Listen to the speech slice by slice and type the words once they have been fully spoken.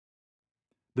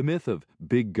The myth of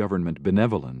big government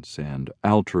benevolence and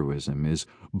altruism is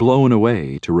blown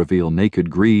away to reveal naked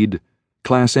greed,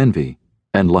 class envy,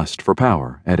 and lust for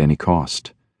power at any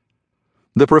cost.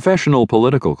 The professional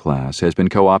political class has been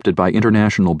co-opted by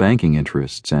international banking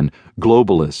interests and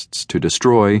globalists to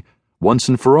destroy, once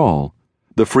and for all,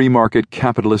 the free market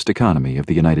capitalist economy of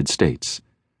the United States.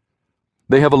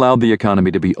 They have allowed the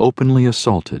economy to be openly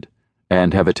assaulted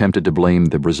and have attempted to blame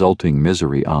the resulting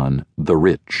misery on the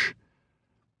rich.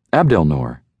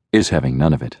 Abdelnour is having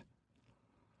none of it.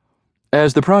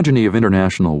 As the progeny of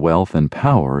international wealth and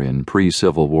power in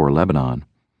pre-Civil War Lebanon,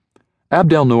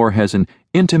 Abdelnour has an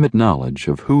intimate knowledge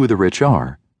of who the rich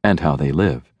are and how they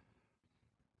live.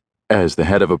 As the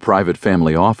head of a private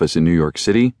family office in New York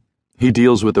City, he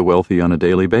deals with the wealthy on a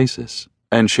daily basis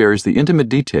and shares the intimate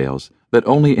details that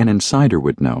only an insider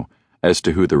would know as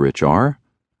to who the rich are,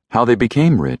 how they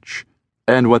became rich,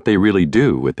 and what they really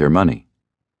do with their money.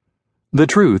 The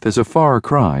truth is a far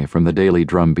cry from the daily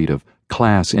drumbeat of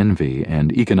class envy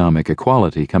and economic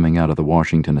equality coming out of the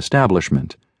Washington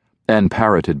establishment and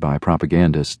parroted by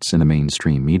propagandists in the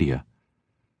mainstream media.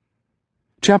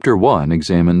 Chapter 1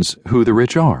 examines who the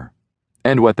rich are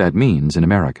and what that means in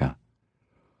America.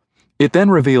 It then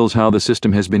reveals how the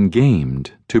system has been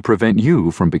gamed to prevent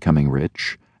you from becoming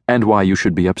rich and why you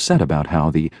should be upset about how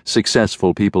the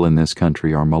successful people in this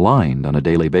country are maligned on a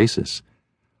daily basis.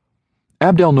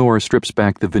 Abdelnour strips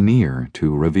back the veneer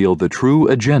to reveal the true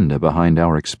agenda behind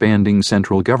our expanding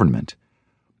central government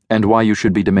and why you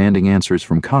should be demanding answers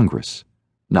from Congress,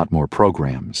 not more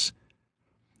programs.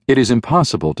 It is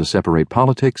impossible to separate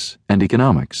politics and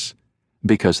economics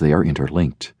because they are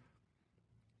interlinked.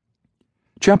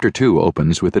 Chapter 2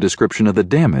 opens with a description of the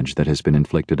damage that has been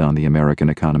inflicted on the American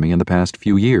economy in the past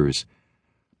few years,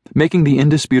 making the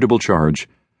indisputable charge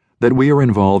that we are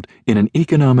involved in an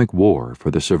economic war for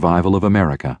the survival of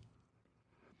America.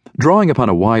 Drawing upon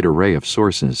a wide array of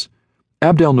sources,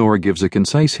 Abdelnour gives a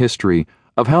concise history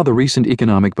of how the recent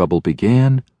economic bubble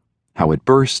began, how it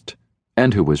burst,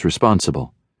 and who was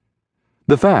responsible.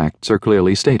 The facts are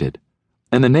clearly stated,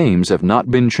 and the names have not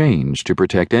been changed to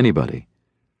protect anybody.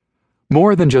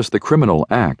 More than just the criminal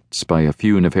acts by a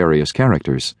few nefarious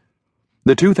characters,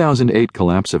 the 2008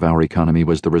 collapse of our economy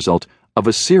was the result of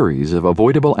a series of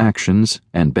avoidable actions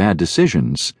and bad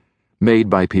decisions made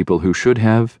by people who should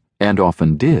have, and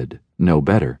often did, know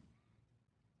better.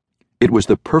 It was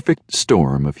the perfect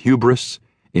storm of hubris,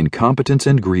 incompetence,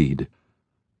 and greed,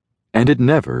 and it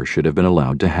never should have been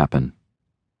allowed to happen.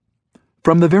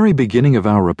 From the very beginning of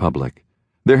our republic,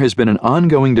 there has been an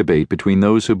ongoing debate between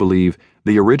those who believe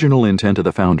the original intent of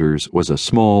the founders was a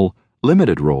small,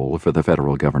 limited role for the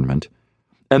federal government,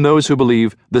 and those who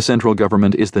believe the central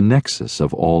government is the nexus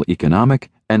of all economic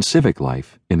and civic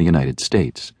life in the United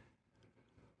States.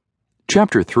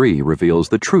 Chapter 3 reveals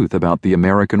the truth about the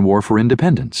American War for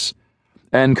Independence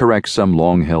and corrects some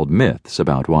long-held myths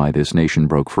about why this nation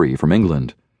broke free from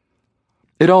England.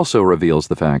 It also reveals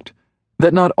the fact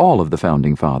that not all of the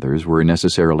Founding Fathers were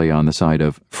necessarily on the side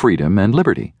of freedom and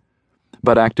liberty,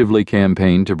 but actively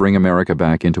campaigned to bring America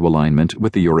back into alignment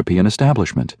with the European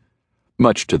establishment,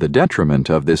 much to the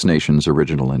detriment of this nation's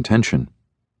original intention.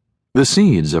 The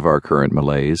seeds of our current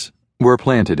malaise were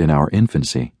planted in our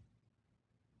infancy.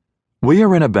 We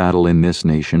are in a battle in this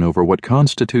nation over what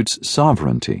constitutes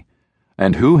sovereignty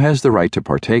and who has the right to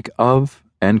partake of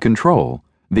and control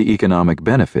the economic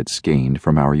benefits gained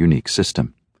from our unique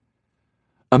system.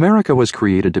 America was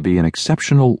created to be an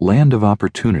exceptional land of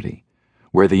opportunity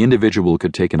where the individual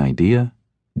could take an idea,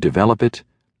 develop it,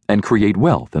 and create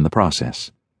wealth in the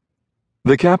process.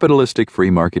 The capitalistic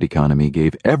free market economy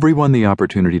gave everyone the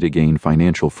opportunity to gain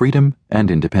financial freedom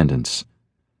and independence.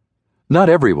 Not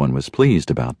everyone was pleased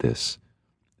about this,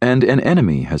 and an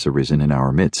enemy has arisen in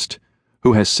our midst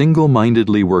who has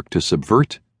single-mindedly worked to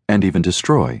subvert and even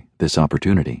destroy this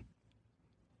opportunity.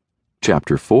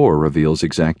 Chapter 4 reveals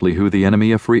exactly who the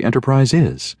enemy of free enterprise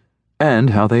is and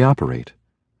how they operate,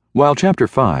 while Chapter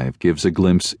 5 gives a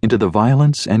glimpse into the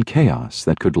violence and chaos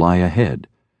that could lie ahead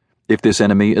if this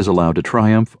enemy is allowed to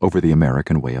triumph over the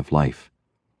American way of life.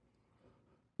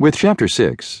 With Chapter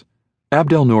 6,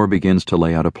 Abdelnour begins to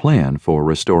lay out a plan for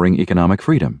restoring economic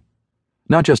freedom,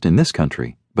 not just in this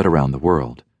country, but around the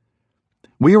world.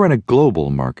 We are in a global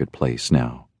marketplace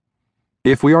now.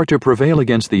 If we are to prevail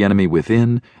against the enemy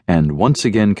within and once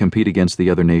again compete against the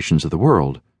other nations of the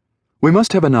world, we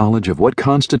must have a knowledge of what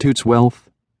constitutes wealth,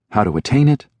 how to attain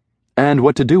it, and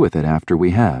what to do with it after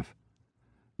we have.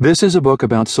 This is a book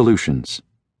about solutions.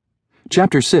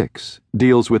 Chapter 6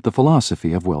 deals with the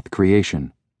philosophy of wealth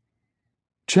creation.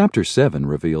 Chapter 7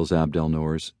 reveals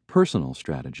Abdelnour's personal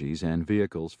strategies and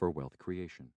vehicles for wealth creation.